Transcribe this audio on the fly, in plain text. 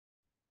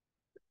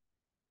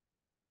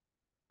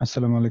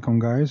Assalamu alaikum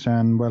guys,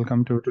 and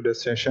welcome to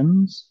today's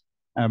sessions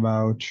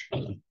about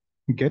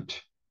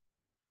Git.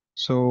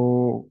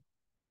 So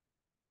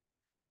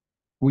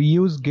we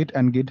use Git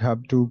and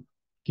GitHub to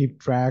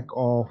keep track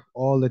of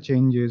all the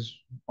changes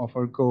of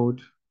our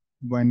code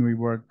when we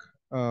work,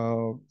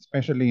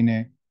 especially in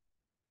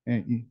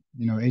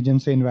a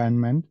agency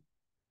environment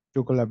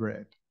to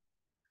collaborate.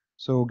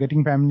 So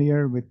getting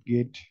familiar with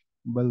Git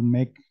will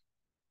make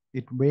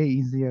it way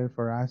easier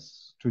for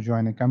us to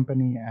join a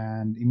company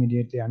and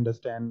immediately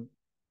understand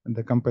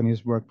the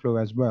company's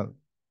workflow as well.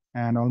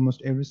 And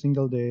almost every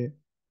single day,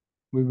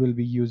 we will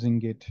be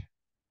using it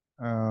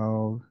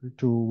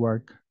to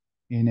work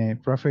in a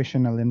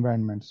professional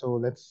environment. So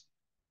let's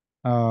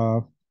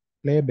uh,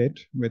 play a bit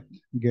with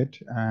Git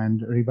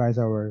and revise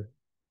our,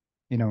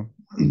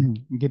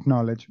 Git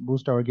knowledge,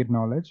 boost our Git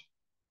knowledge.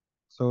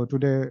 So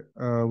today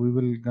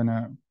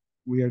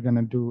we are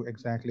gonna do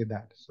exactly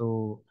that.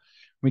 So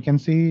we can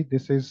see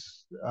this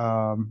is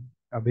a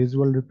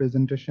visual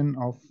representation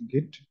of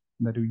Git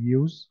that we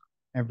use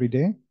every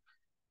day.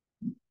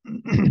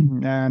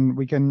 And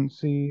we can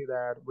see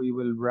that we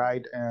will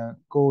write a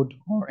code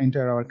or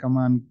enter our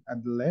command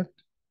at the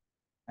left,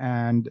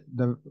 and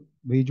the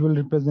visual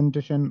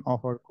representation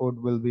of our code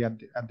will be at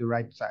the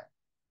right side.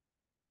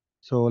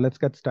 So let's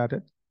get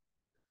started.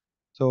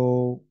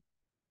 So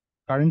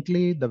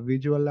currently, the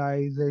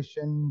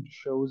visualization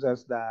shows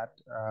us that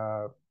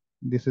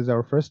this is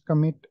our first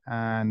commit,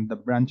 and the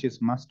branch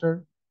is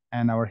master,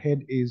 and our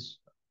head is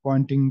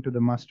pointing to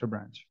the master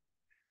branch.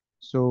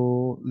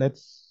 So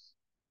let's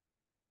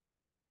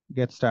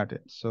get started.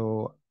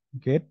 So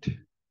git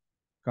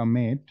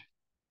commit,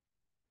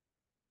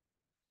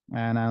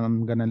 and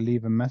I'm gonna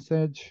leave a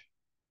message.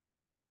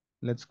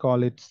 Let's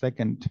call it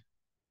second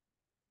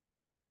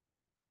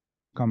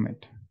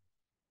commit,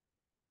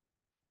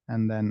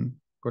 and then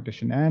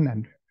quotation N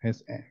and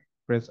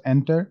press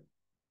enter.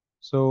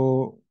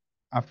 So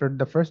after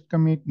the first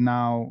commit,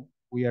 now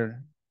we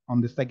are on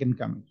the second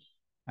commit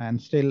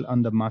and still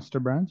on the master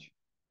branch.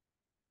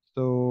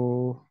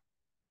 So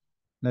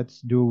let's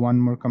do one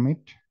more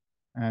commit,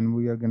 and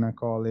we are gonna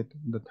call it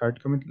the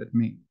third commit. Let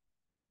me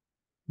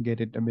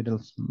get it a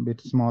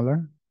bit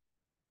smaller.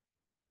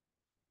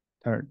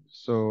 Third.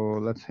 So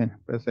let's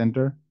press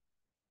enter.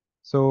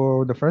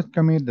 So the first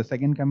commit, the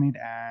second commit,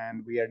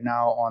 and we are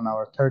now on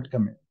our third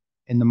commit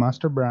in the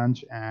master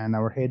branch, and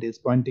our head is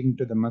pointing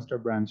to the master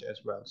branch as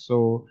well.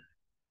 So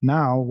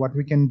now what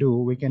we can do,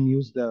 we can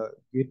use the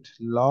git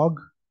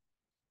log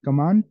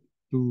command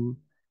to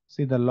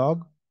see the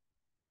log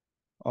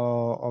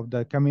of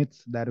the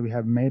commits that we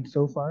have made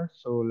so far.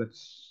 So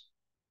let's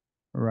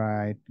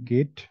write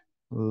git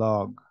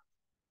log.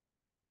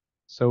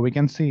 So we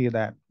can see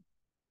that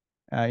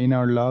in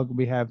our log,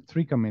 we have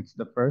 3 commits,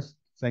 the first,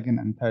 second,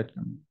 and third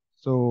commit.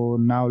 So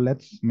now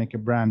let's make a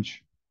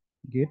branch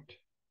git.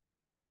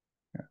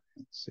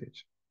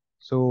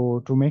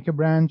 So to make a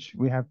branch,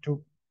 we have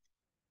to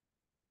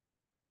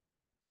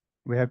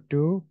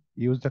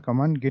use the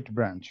command git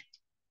branch.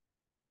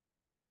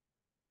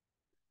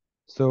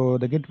 So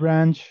the git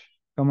branch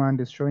command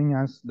is showing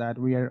us that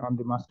we are on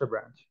the master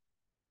branch.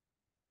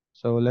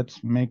 So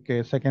let's make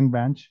a second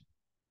branch.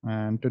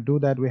 And to do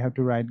that, we have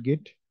to write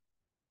git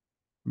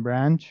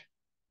branch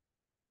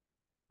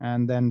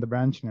and then the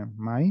branch name,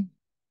 my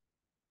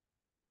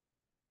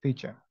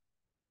feature.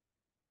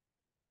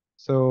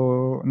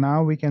 So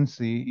now we can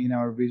see in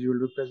our visual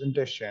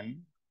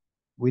representation,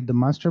 with the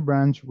master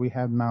branch, we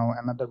have now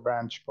another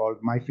branch called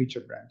my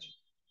feature branch.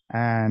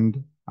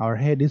 And our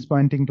head is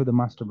pointing to the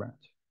master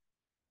branch.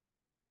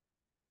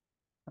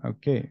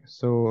 Okay,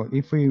 so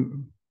if we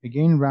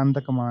again run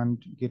the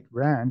command git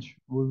branch,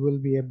 we will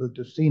be able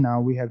to see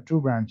now we have 2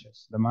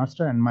 branches, the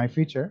master and my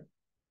feature.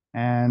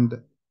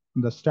 And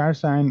the star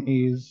sign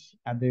is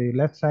at the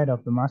left side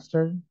of the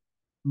master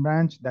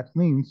branch. That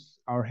means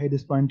our head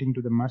is pointing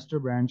to the master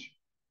branch.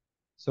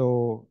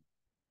 So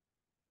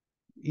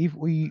if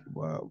we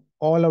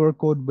all our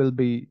code will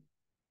be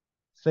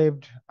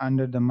saved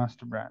under the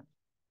master branch.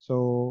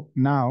 So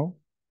now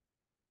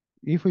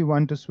if we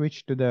want to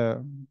switch to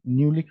the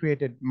newly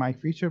created my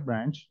feature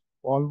branch,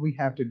 all we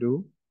have to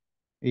do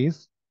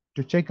is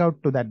to check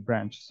out to that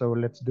branch. So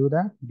let's do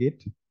that.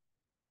 Git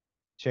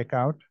check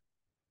out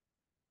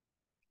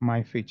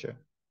my feature.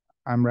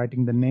 I'm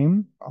writing the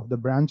name of the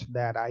branch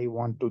that I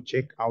want to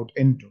check out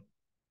into,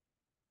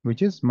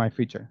 which is my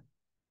feature.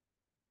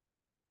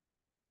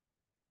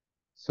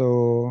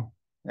 So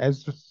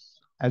as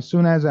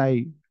soon as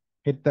I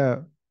hit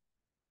the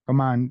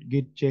command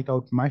git check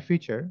out my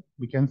feature,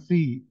 we can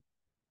see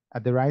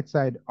at the right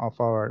side of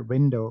our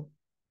window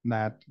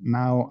that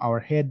now our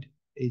head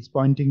is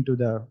pointing to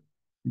the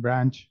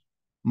branch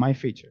my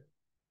feature.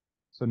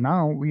 So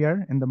now we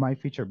are in the my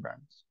feature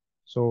branch.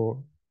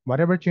 So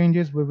whatever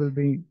changes we will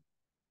be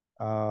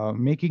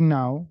making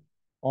now,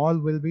 all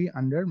will be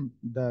under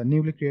the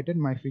newly created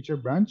my feature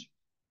branch,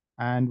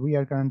 and we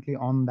are currently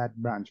on that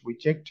branch. We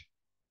checked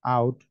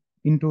out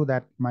into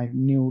that my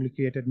newly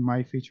created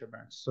my feature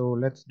branch. So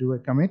let's do a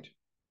commit.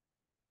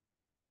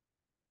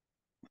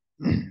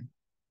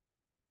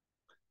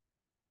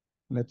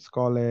 Let's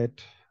call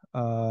it,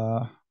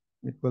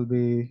 it will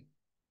be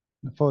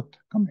the fourth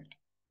commit,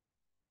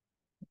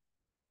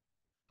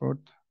 fourth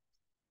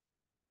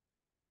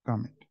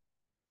commit.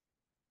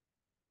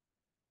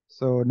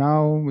 So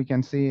now we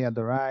can see at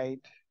the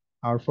right,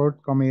 our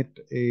fourth commit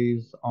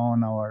is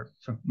on our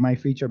my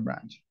feature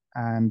branch,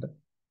 and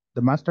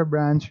the master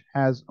branch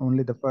has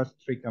only the first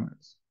three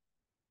commits.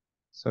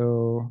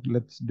 So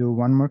let's do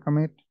one more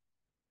commit.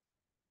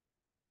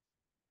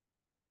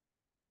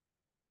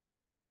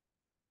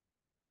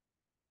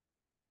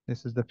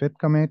 This is the fifth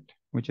commit,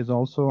 which is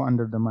also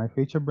under the my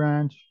feature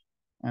branch.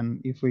 And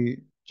if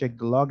we check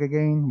the log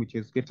again, which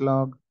is git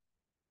log,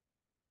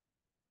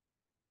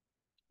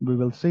 we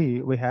will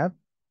see we have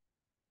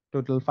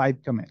total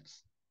 5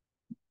 commits.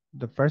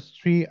 The first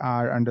 3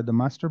 are under the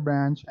master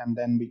branch, and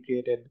then we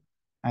created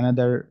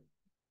another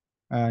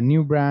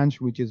new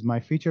branch, which is my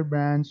feature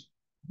branch.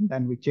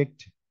 Then we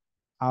checked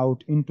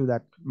out into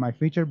that my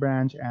feature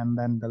branch, and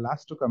then the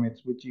last 2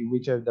 commits,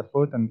 which are the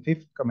fourth and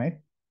fifth commit,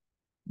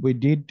 we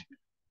did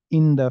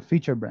in the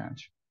feature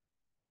branch.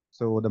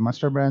 So the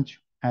master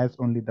branch has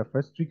only the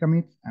first 3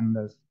 commits, and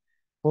the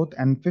fourth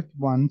and fifth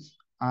ones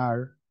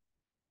are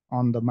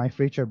on the my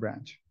feature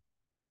branch.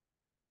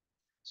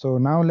 So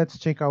now let's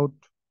check out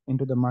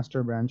into the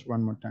master branch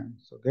one more time.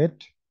 So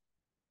git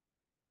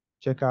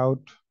check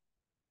out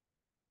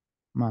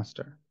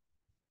master.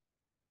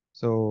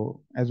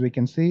 So as we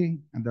can see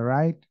at the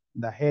right,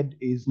 the head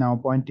is now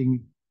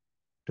pointing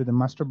to the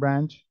master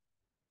branch,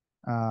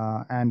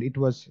 and it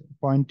was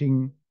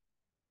pointing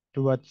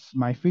towards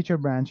my feature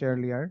branch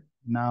earlier.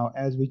 Now,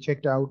 as we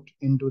checked out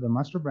into the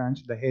master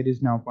branch, the head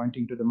is now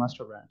pointing to the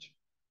master branch.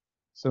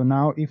 So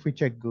now if we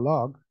check the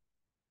log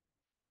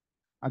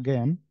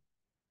again,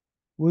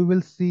 we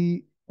will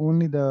see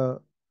only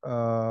the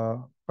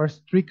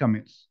first 3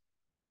 commits,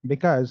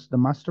 because the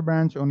master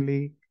branch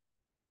only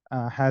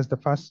has the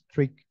first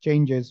 3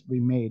 changes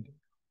we made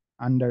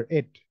under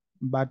it.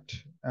 But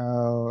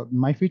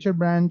my feature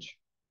branch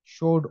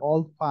showed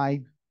all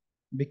 5,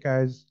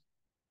 because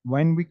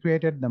when we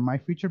created the my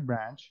feature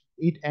branch,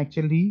 it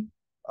actually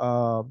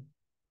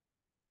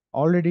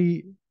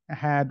already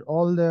had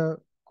all the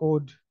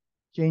code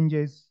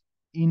changes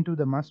into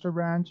the master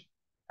branch,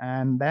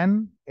 and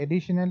then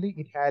additionally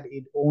it had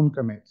its own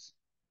commits.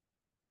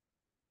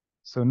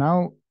 So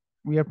now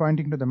we are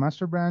pointing to the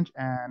master branch,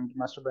 and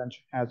master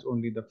branch has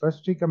only the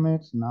first 3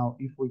 commits. Now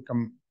if we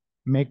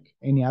make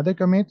any other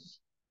commits,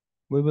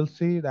 we will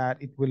see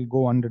that it will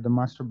go under the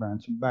master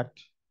branch. But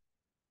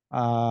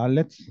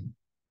let's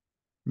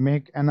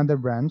make another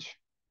branch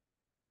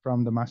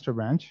from the master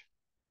branch.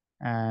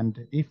 And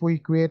if we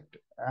create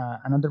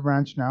another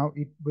branch now,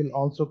 it will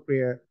also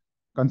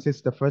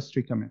consist the first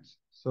 3 commits.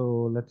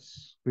 So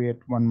let's create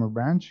one more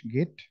branch,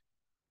 git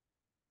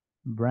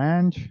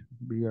branch,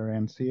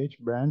 branch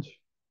branch,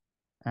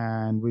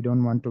 and we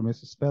don't want to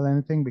misspell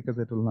anything because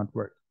it will not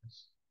work.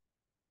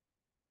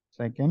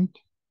 Second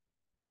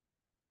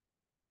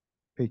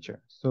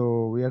feature.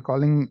 So we are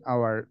calling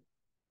our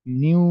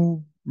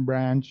new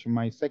branch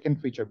my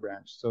second feature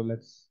branch. So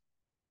let's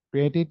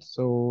create it.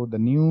 So the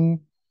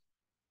new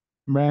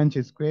branch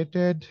is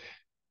created,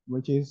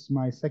 which is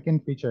my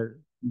second feature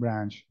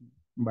branch,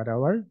 but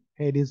our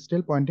head is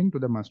still pointing to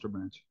the master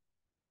branch.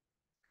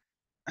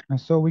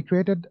 So we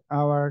created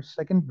our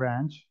second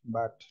branch,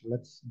 but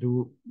let's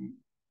do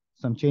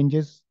some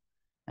changes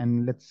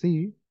and let's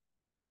see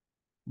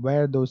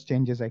where those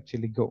changes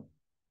actually go.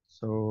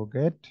 So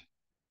git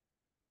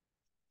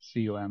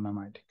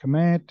commit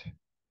commit.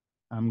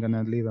 I'm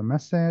gonna leave a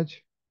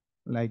message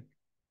like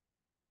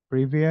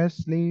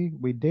previously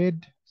we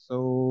did.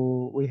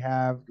 So we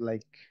have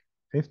like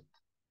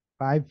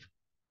 5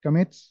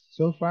 commits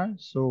so far.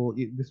 So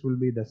this will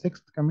be the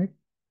 6th commit.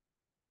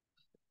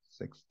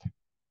 6th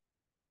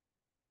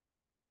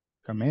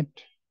commit,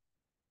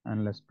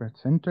 and let's press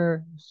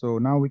enter. So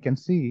now we can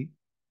see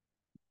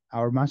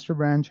our master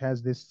branch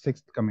has this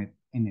 6th commit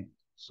in it.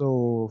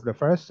 So the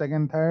first,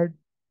 second, third,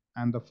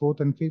 and the fourth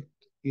and fifth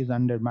is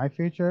under my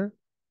feature,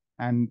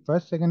 and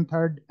first, second,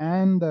 third,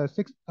 and the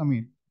 6th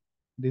commit.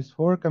 These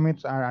 4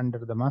 commits are under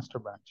the master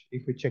branch.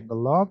 If we check the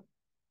log,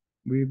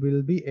 we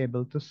will be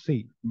able to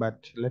see.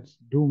 But let's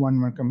do one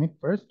more commit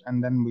first,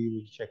 and then we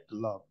will check the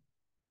log.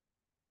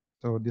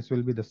 So this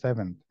will be the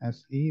 7th,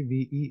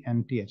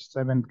 SEVENTH,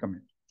 7th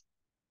commit.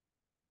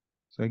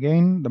 So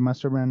again, the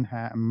master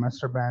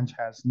branch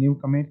has new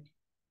commit,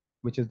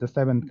 which is the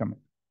 7th commit.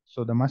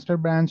 So the master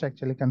branch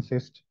actually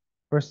consists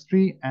first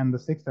 3 and the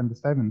 6th and the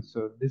 7th.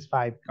 So these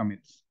 5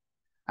 commits.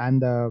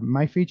 And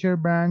my feature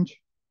branch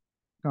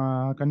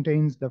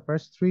contains the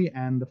first 3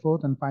 and the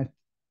 4th and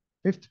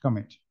 5th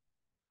commit.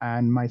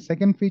 And my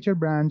second feature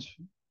branch,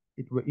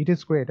 it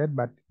is created,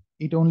 but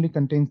it only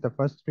contains the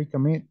first 3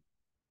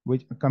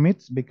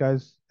 commits,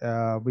 because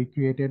we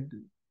created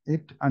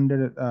it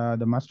under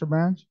the master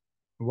branch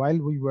while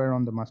we were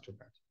on the master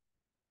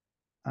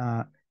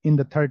branch in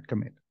the 3rd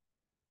commit.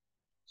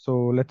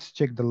 So let's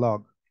check the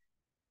log.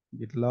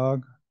 Git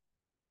log.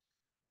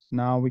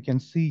 Now we can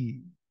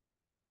see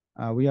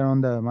We are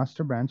on the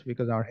master branch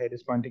because our head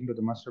is pointing to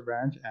the master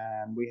branch,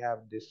 and we have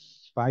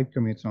this 5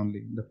 commits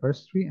only, the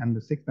first three and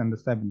the sixth and the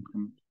seventh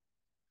commit.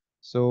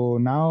 So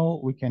now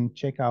we can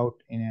check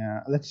out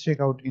let's check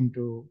out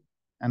into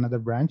another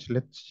branch.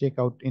 Let's check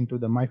out into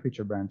the my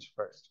feature branch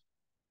first.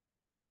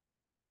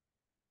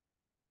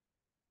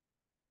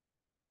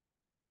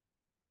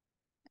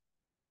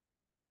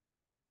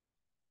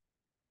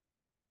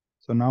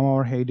 So now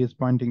our head is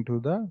pointing to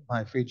the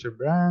my feature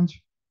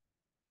branch.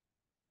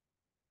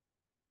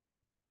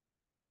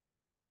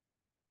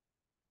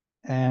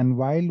 And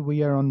while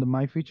we are on the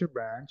my feature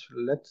branch,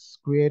 let's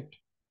create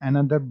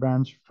another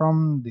branch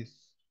from this.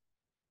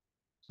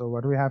 So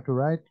what we have to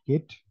write,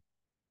 git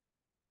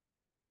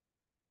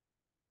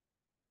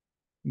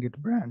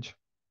branch,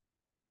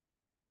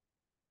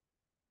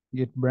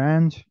 git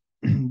branch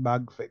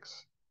bug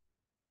fix.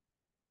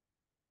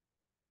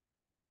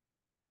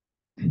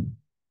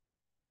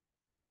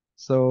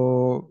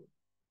 So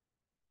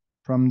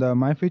from the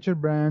my feature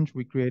branch,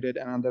 we created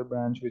another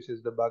branch, which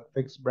is the bug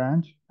fix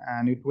branch,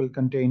 and it will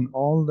contain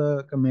all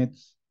the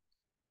commits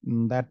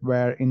that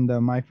were in the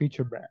my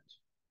feature branch.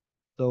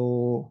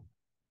 So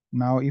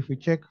now if we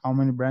check how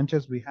many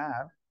branches we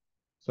have,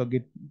 so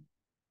git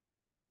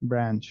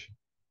branch.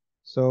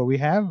 So we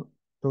have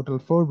total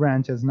 4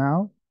 branches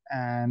now,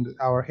 and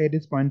our head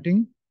is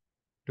pointing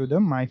to the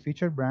my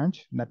feature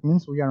branch. That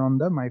means we are on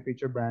the my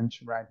feature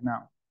branch right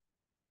now.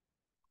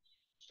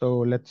 So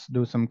let's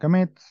do some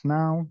commits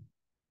now.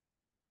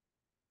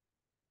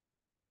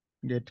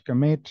 Git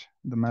commit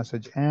the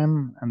message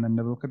m and then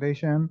double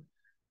quotation.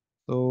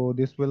 So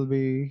this will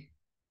be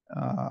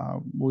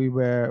we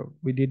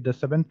did the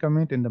 7th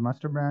commit in the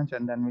master branch,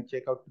 and then we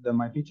check out the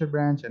my feature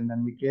branch, and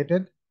then we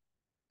created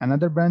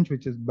another branch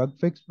which is bug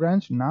fix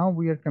branch. Now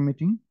we are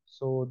committing,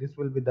 so this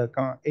will be the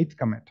 8th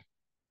commit.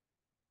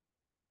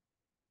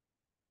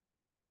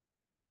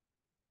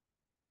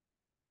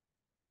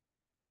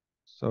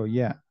 So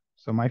yeah,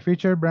 so my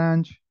feature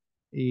branch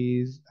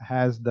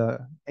has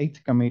the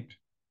 8th commit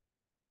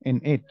in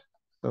it.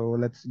 So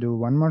let's do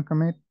one more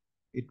commit.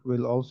 It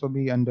will also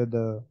be under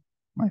the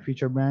my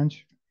feature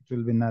branch. It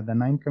will be the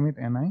 9th commit,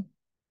 ni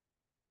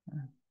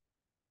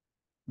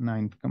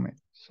 9th commit.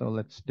 So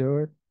let's do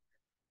it.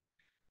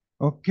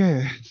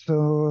 Okay,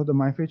 so the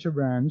my feature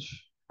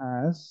branch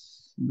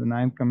has the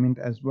 9th commit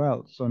as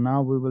well. So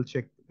now we will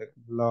check the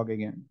log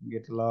again,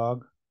 git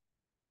log.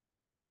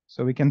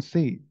 So we can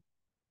see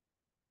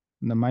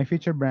the my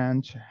feature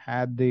branch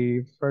had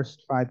the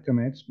first 5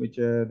 commits, which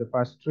are the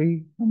first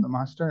 3 from the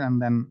master,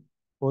 and then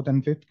 4th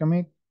and 5th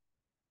commit.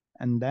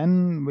 And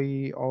then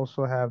we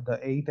also have the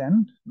 8th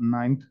and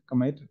 9th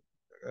commit,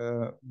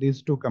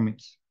 these 2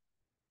 commits,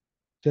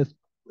 just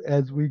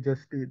as we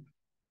just did.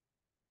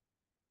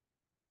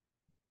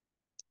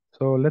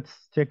 So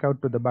let's check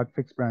out to the bug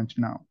fix branch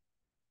now.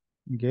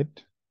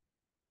 Git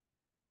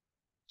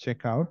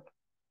check out.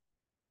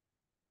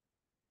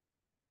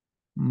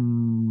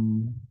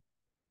 Mm,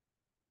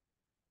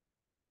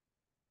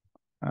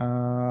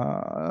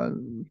 uh,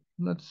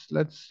 let's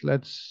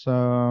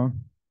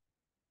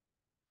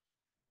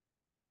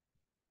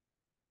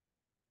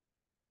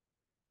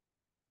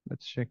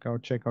check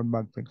out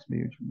bug fix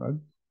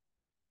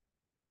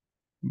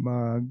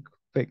bug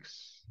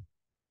fix.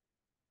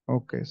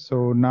 Okay,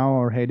 so now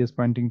our head is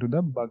pointing to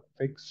the bug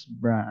fix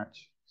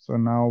branch. So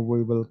now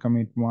we will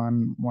commit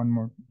one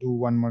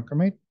more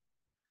commit,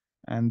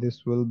 and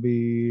this will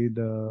be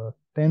the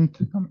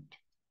 10th commit.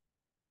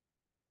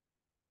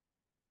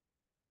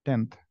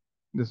 10th.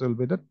 This will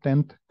be the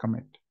 10th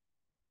commit.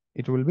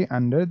 It will be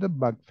under the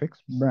bug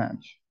fix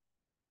branch.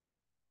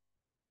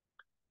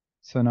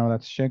 So now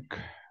let's check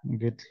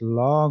git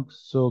log.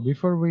 So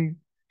before we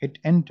hit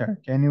enter,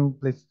 can you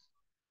please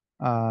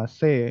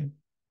say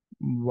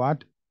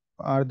what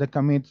are the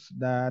commits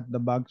that the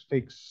bug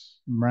fix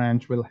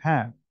branch will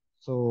have?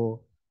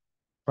 So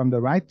from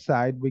the right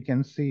side, we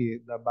can see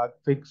the bug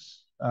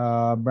fix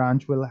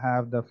branch will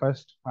have the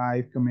first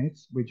 5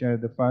 commits, which are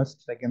the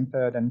first, second,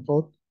 third, and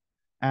fourth,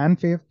 and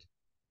fifth.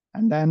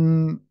 And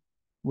then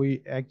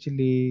we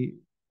actually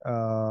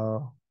uh,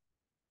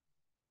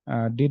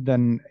 did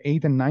the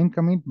 8th and 9th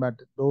commit,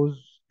 but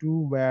those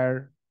 2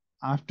 were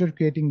after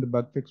creating the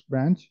bug fix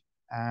branch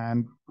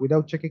and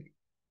without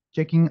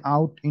checking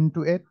out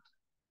into it.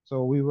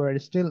 So we were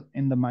still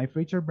in the my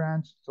feature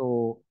branch.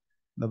 So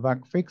the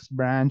bug fix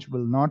branch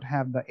will not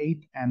have the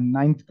 8th and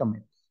 9th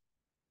commits.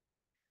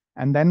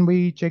 And then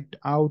we checked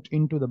out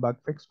into the bug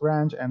fix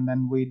branch, and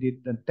then we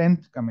did the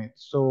 10th commit.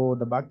 So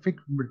the bug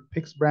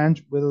fix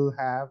branch will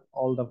have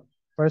all the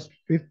first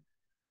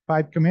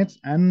 5 commits,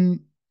 and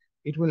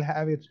it will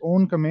have its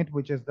own commit,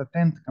 which is the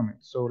 10th commit.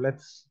 So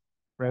let's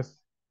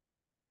press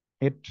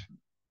hit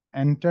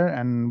enter,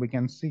 and we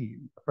can see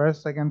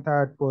first, second,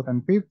 third, fourth,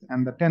 and fifth,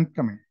 and the 10th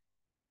commit.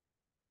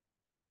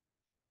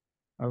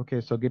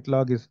 Okay, so git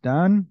log is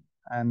done.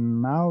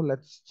 And now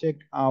let's check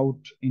out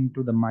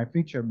into the my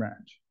feature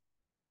branch.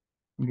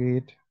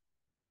 Git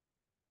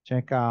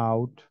check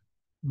out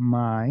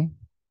my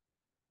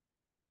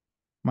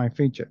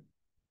feature.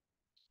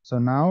 So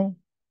now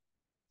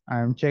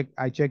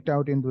I checked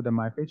out into the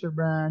my feature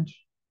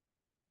branch.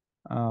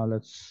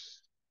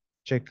 Let's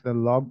check the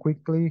log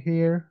quickly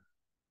here.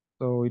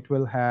 So it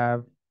will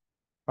have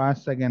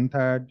first, second,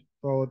 third,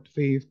 fourth,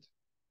 fifth,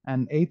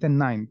 and eighth and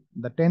ninth.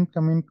 The 10th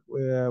commit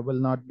will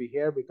not be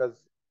here because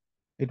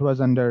it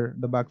was under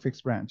the bug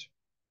fix branch.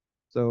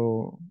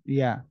 So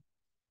yeah,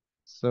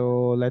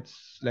 so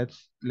let's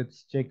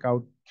check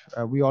out.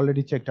 We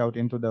already checked out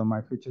into the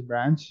my feature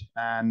branch,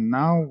 and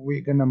now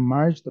we're gonna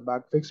merge the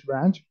bug fix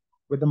branch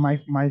with the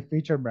my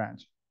feature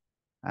branch.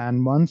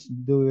 And once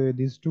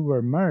these two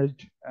were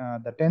merged,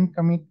 the 10th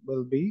commit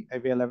will be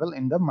available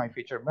in the my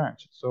feature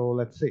branch. So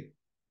let's see,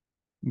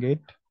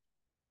 git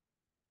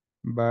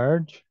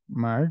merge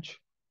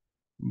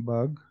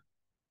bug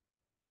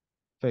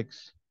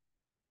fix.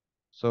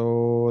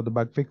 So the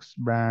bug fix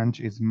branch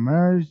is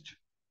merged.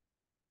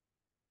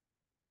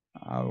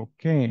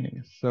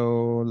 Okay,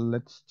 so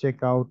let's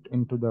check out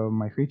into the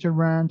my feature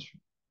branch.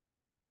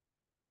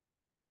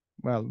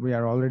 Well, we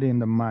are already in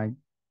the my.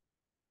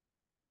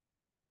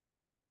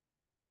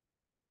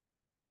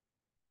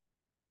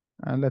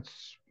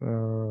 Let's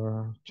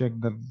check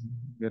the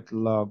git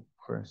log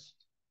first.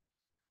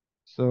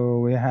 So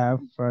we have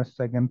first,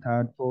 second,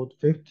 third, fourth,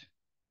 fifth,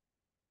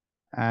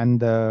 and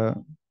the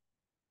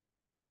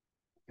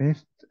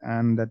fifth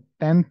and the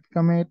 10th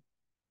commit,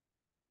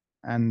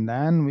 and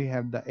then we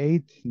have the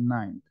eighth,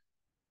 ninth.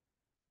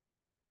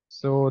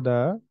 So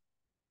the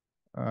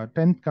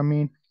 10th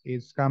commit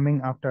is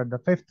coming after the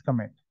fifth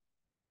commit.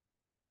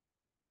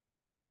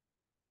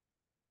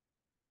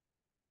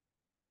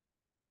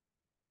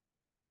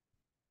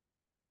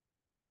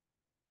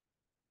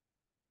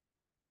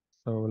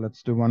 So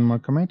let's do one more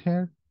commit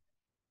here.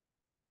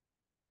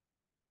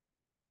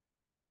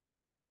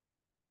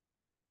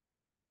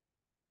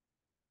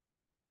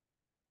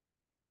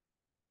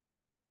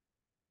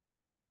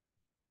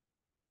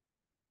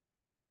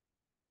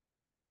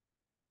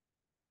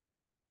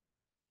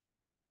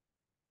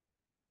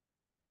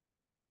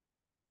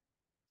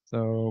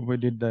 So we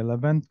did the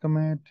 11th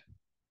commit,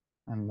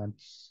 and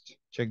let's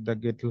check the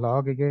git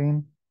log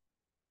again.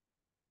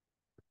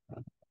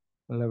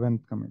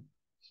 11th commit.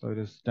 So it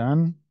is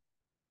done.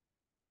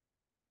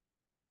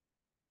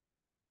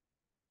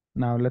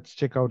 Now let's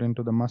check out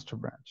into the master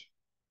branch.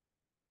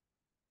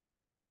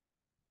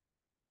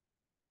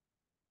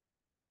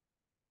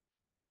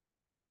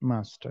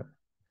 Master.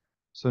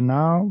 So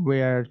now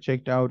we are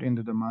checked out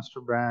into the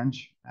master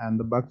branch, and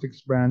the bug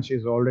fix branch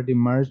is already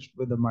merged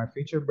with the my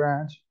feature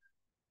branch.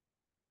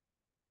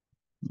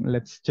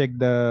 Let's check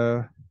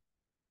the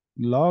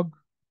log,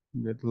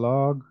 git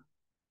log.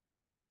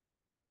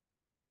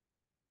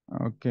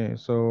 Okay,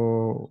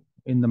 so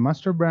in the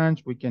master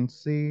branch, we can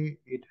see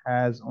it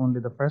has only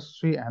the first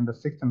three and the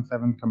sixth and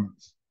seventh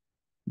commits.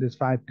 There's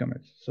five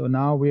commits. So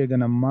now we are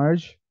gonna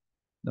merge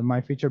the my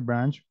feature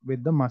branch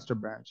with the master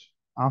branch.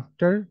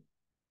 After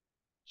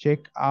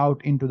check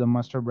out into the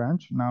master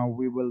branch, now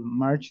we will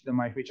merge the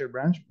my feature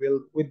branch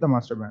with the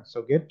master branch.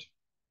 So git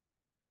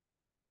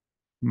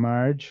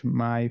merge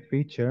my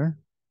feature.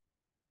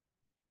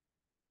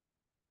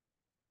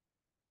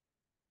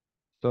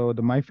 So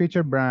the my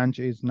feature branch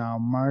is now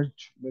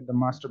merged with the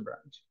master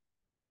branch.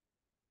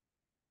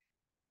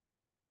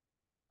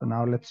 So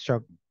now let's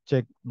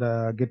check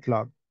the git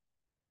log.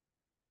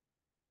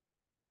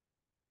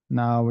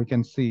 Now we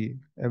can see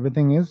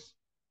everything is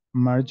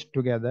merged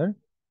together.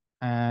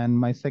 And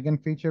my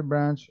second feature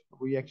branch,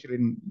 we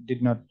actually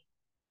did not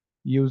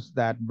use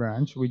that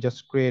branch. We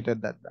just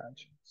created that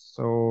branch.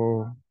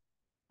 So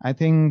I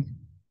think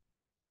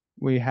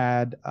we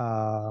had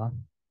a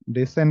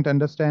decent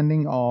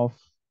understanding of,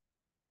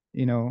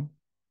 you know,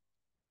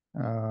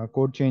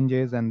 code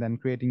changes and then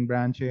creating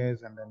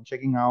branches and then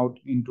checking out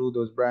into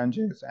those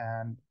branches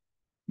and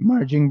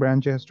merging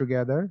branches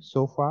together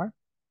so far.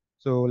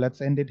 So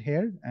let's end it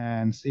here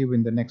and see you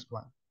in the next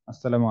one.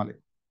 Assalamu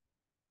alaikum.